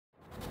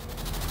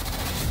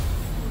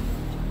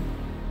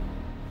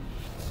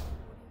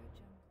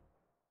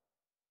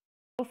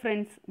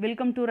Friends,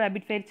 welcome to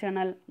rapid fire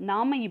channel.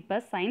 நாம் இப்போ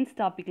science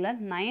டாப்பிக்கில்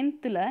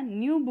 9th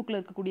நியூ புக்கில்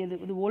இருக்கக்கூடியது,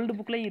 இது ஓல்டு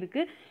புக்கில்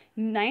இருக்குது.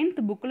 9th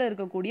புக்கில்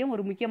இருக்கக்கூடிய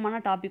ஒரு முக்கியமான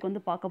டாபிக்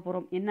வந்து பார்க்க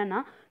போகிறோம். என்னென்னா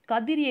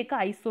கதிரியக்க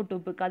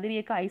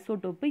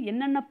ஐசோடோப்பு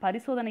என்னென்ன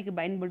பரிசோதனைக்கு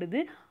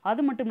பயன்படுது,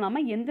 அது மட்டும்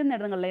இல்லாமல் எந்தெந்த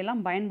இடங்கள்ல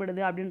எல்லாம்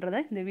பயன்படுது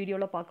அப்படின்றத இந்த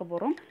வீடியோவில் பார்க்க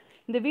போகிறோம்.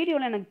 இந்த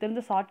வீடியோவில் எனக்கு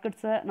தெரிஞ்ச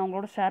ஷார்ட்கட்ஸை நான்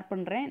உங்களோட ஷேர்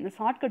பண்ணுறேன். இந்த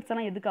ஷார்ட்கட்ஸ்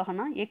எல்லாம்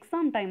எதுக்காகனா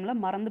எக்ஸாம்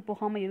டைமில் மறந்து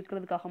போகாமல்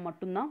இருக்கிறதுக்காக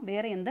மட்டும்தான்,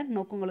 வேறு எந்த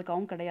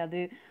நோக்கங்களுக்காகவும்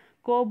கிடையாது.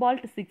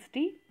 கோபால்ட்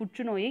 60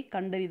 புற்றுநோயை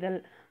கண்டறிதல்,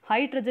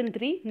 ஹைட்ரஜன்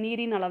 3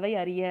 நீரின் அளவை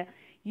அறிய,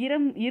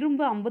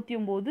 இரும்பு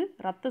 59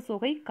 இரத்த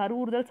சோகை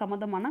கருவுறுதல்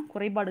சம்பந்தமான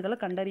குறைபாடுகளை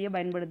கண்டறிய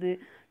பயன்படுது.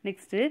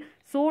 நெக்ஸ்ட்டு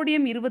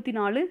சோடியம்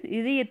 24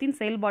 இதயத்தின்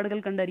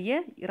செயல்பாடுகள்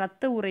கண்டறிய,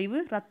 இரத்த உறைவு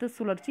இரத்த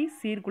சுழற்சி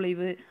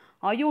சீர்குலைவு,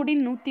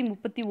 அயோடின்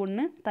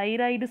 131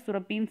 தைராய்டு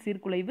சுரப்பியின்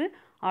சீர்குலைவு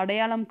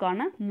அடையாளம்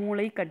காண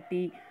மூளை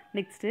கட்டி.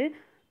 நெக்ஸ்ட்டு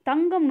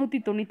தங்கம்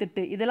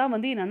 198 இதெல்லாம்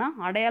வந்து என்னென்னா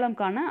அடையாளம்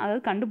காண,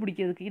 அதாவது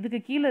கண்டுபிடிக்கிறதுக்கு. இதுக்கு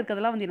கீழே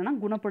இருக்கிறதெல்லாம் வந்து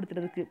என்னென்னா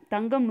குணப்படுத்துறதுக்கு.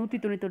 தங்கம்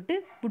 198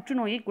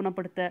 புற்றுநோயை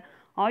குணப்படுத்த,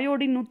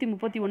 அயோடின்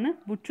 131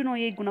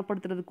 புற்றுநோயை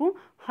குணப்படுத்துறதுக்கும்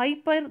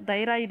ஹைப்பர்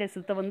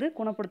தைராய்டிசத்தை வந்து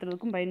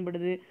குணப்படுத்துறதுக்கும்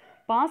பயன்படுது.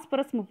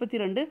 பாஸ்பரஸ்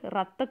 32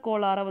 இரத்த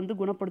கோளாறை வந்து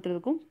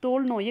குணப்படுத்துறதுக்கும்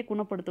தோல் நோயை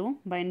குணப்படுத்தவும்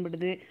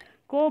பயன்படுது.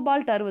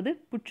 கோபால்ட் 60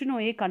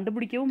 புற்றுநோயை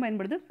கண்டுபிடிக்கவும்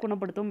பயன்படுது,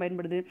 குணப்படுத்தவும்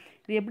பயன்படுது.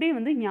 இது எப்படி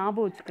வந்து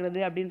ஞாபகம் வச்சுக்கிறது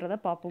அப்படின்றத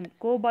பார்ப்போம்.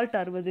 கோபால்ட்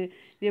 60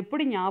 இது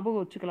எப்படி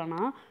ஞாபகம்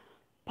வச்சுக்கலாம்னா,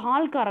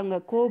 பால்காரங்க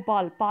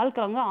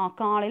பால்காரங்க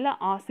காலையில்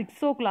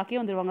 6 o'clock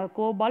வந்துடுவாங்க.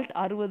 கோபால்ட்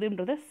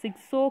 60ன்றத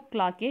 6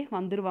 o'clock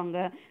வந்துடுவாங்க.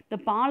 இந்த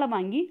பாலை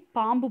வாங்கி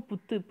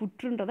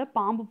புற்றுன்றத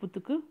பாம்பு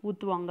புத்துக்கு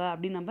ஊற்றுவாங்க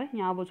அப்படின்னு நம்ம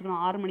ஞாபகம்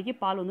வச்சுக்கணும். 6 மணிக்கு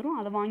பால் வந்துடும்,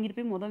 அதை வாங்கிட்டு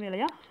போய் முதல்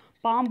வேலையாக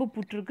பாம்பு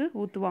புற்றுக்கு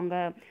ஊற்றுவாங்க.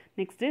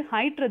 நெக்ஸ்ட்டு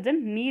ஹைட்ரஜன்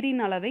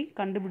நீரின் அளவை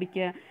கண்டுபிடிக்க,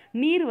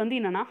 நீர் வந்து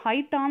என்னென்னா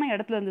ஹைட்டான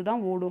இடத்துலேருந்து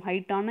தான்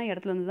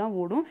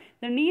ஓடும்.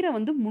 இந்த நீரை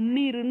வந்து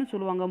முன்னீருன்னு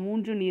சொல்லுவாங்க,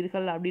 3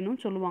 நீர்கள் அப்படின்னு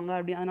சொல்லுவாங்க.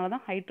 அதனால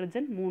தான்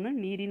ஹைட்ரஜன் 3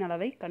 நீரின்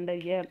அளவை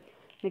கண்டறிய.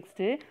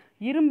 நெக்ஸ்ட்டு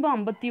இரும்பு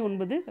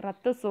 59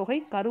 இரத்த சோகை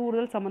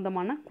கருவுறுதல்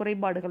சம்பந்தமான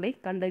குறைபாடுகளை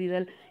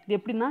கண்டறிதல். இது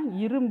எப்படின்னா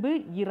இரும்பு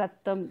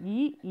இரத்தம்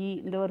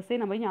இந்த வரிசையை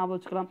நம்ம ஞாபகம்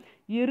வச்சுக்கலாம்.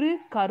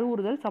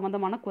 கருவுறுதல்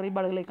சம்பந்தமான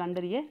குறைபாடுகளை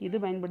கண்டறிய இது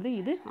பயன்படுது.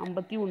 இது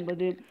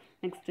 59.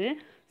 நெக்ஸ்ட்டு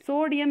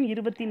சோடியம்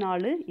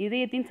 24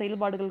 இதயத்தின்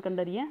செயல்பாடுகள்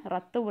கண்டறிய,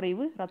 இரத்த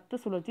உறைவு இரத்த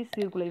சுழற்சி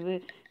சீர்குலைவு.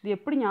 இது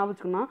எப்படி ஞாபகம்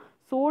வச்சுக்கணும்னா,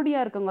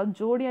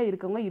 ஜோடியாக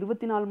இருக்கவங்க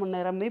 24 மணி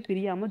நேரமே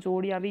பிரியாமல்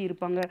ஜோடியாகவே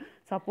இருப்பாங்க.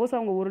 சப்போஸ்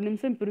அவங்க ஒரு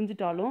நிமிஷம்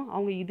பிரிஞ்சிட்டாலும்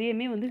அவங்க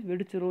இதயமே வந்து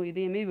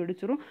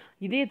வெடிச்சிரும்.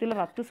 இதயத்தில்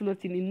ரத்த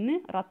சுழற்சி நின்று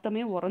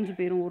ரத்தமே உறைஞ்சு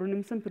போயிடும். ஒரு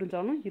நிமிஷம்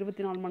பிரிஞ்சாலும்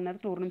 24 மணி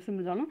நேரத்தில் ஒரு நிமிஷம்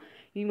பிரிஞ்சாலும்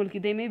இவங்களுக்கு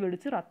இதயமே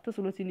வெடிச்சு ரத்த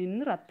சுழற்சி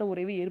நின்று ரத்த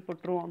உறைவு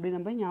ஏற்பட்டுரும் அப்படின்னு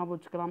நம்ம ஞாபகம்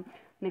வச்சுக்கலாம்.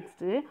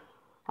 நெக்ஸ்ட்டு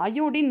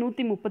அயோடின்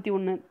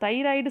 131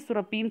 தைராய்டு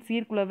சுரப்பியின்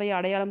சீர்குலைவை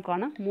அடையாளம்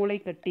காண மூளை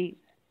கட்டி.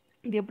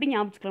 இது எப்படி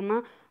ஞாபகம் வச்சுக்கலாம்னா,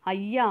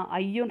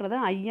 ஐயோன்றத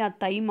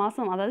தை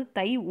மாதம், அதாவது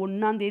தை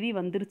 1ஆம் தேதி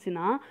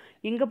வந்துருச்சுன்னா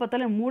எங்கே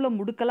பார்த்தாலும் மூளை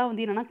முடுக்கெல்லாம்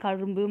வந்து என்னென்னா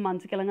கரும்பு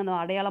மஞ்சக்கிழங்கு அந்த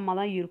அடையாளமாக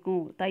தான்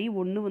இருக்கும். தை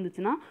 1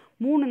 வந்துச்சுன்னா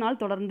 3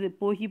 நாள் தொடர்ந்து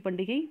போகி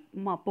பண்டிகை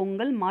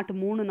பொங்கல் மாட்டு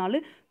 3 நாள்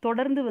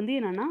தொடர்ந்து வந்து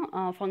என்னென்னா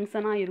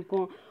ஃபங்க்ஷனாக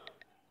இருக்கும்.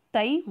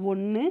 தை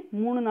 1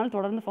 3 நாள்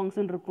தொடர்ந்து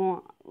ஃபங்க்ஷன் இருக்கும்,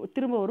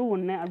 திரும்ப ஒரு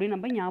 1 அப்படின்னு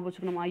நம்ம ஞாபகம்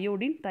வச்சுக்கணும்.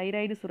 அயோடின்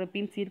தைராய்டு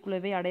சுரப்பியின்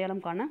சீர்குலைவை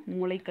அடையாளம் காண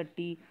மூளை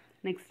கட்டி.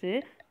 நெக்ஸ்ட்டு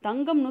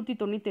தங்கம்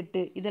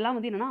 198 இதெல்லாம்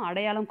வந்து என்னென்னா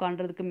அடையாளம்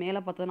காண்றதுக்கு மேலே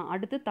பார்த்தோன்னா,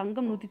 அடுத்து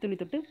தங்கம்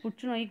 198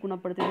 புற்றுநோயை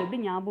குணப்படுத்துறது.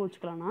 எப்படி ஞாபகம்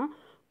வச்சுக்கலாம்னா,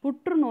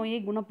 புற்றுநோயை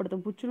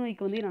குணப்படுத்தும்.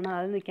 புற்றுநோய்க்கு வந்து என்னென்னா,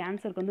 அதாவது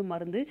கேன்சருக்கு வந்து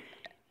மருந்து.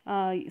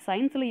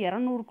 சயின்ஸில்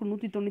 200க்கு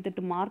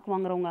 198 மார்க்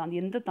வாங்குறவங்க அந்த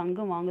எந்த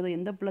தங்கம் வாங்குதோ,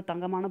 எந்த பிள்ளை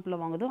தங்கமான பிள்ளை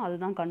வாங்குதோ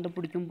அதுதான்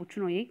கண்டுபிடிக்கும்,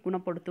 புற்றுநோயை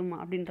குணப்படுத்தும்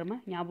அப்படின்ற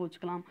மாதிரி ஞாபகம்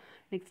வச்சுக்கலாம்.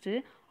 நெக்ஸ்ட்டு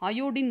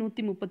அயோடின்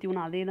 131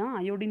 அதே தான்,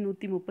 அயோடின்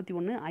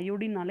 131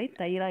 அயோடின்னாலே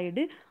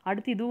தைராய்டு.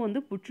 அடுத்து இதுவும் வந்து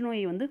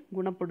புற்றுநோயை வந்து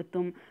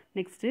குணப்படுத்தும்.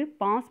 நெக்ஸ்ட்டு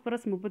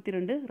பாஸ்பரஸ்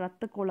 32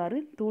 இரத்த கோளாறு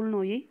தோல்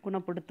நோயை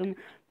குணப்படுத்தும்.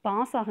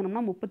 பாஸ்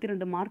ஆகணும்னா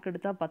 32 மார்க்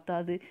எடுத்தால்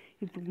பத்தாது.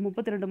 இப்போ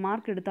 32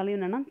 மார்க் எடுத்தாலே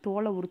என்னென்னா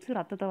தோலை உரிச்சு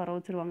ரத்தத்தை வர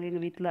வச்சுருவாங்க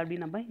எங்கள் வீட்டில்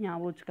அப்படின்னு நம்ம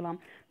ஞாபகம்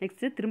வச்சுக்கலாம்.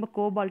 நெக்ஸ்ட்டு திரும்ப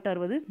கோபால்ட்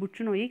 60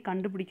 புற்றுநோயை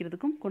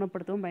கண்டுபிடிக்கிறதுக்கும்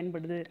குணப்படுத்தவும்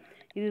பயன்படுது.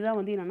 இதுதான்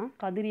வந்து என்னென்னா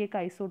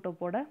கதிரியக்க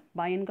ஐசோடோப்போட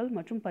பயன்கள்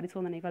மற்றும்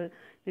பரிசோதனைகள்.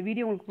 இந்த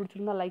வீடியோ உங்களுக்கு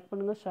பிடிச்சிருந்தா லைக்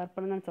பண்ணுங்கள், ஷேர்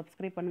பண்ணுங்கள்,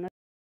 சப்ஸ்கிரைப் பண்ணுங்கள்.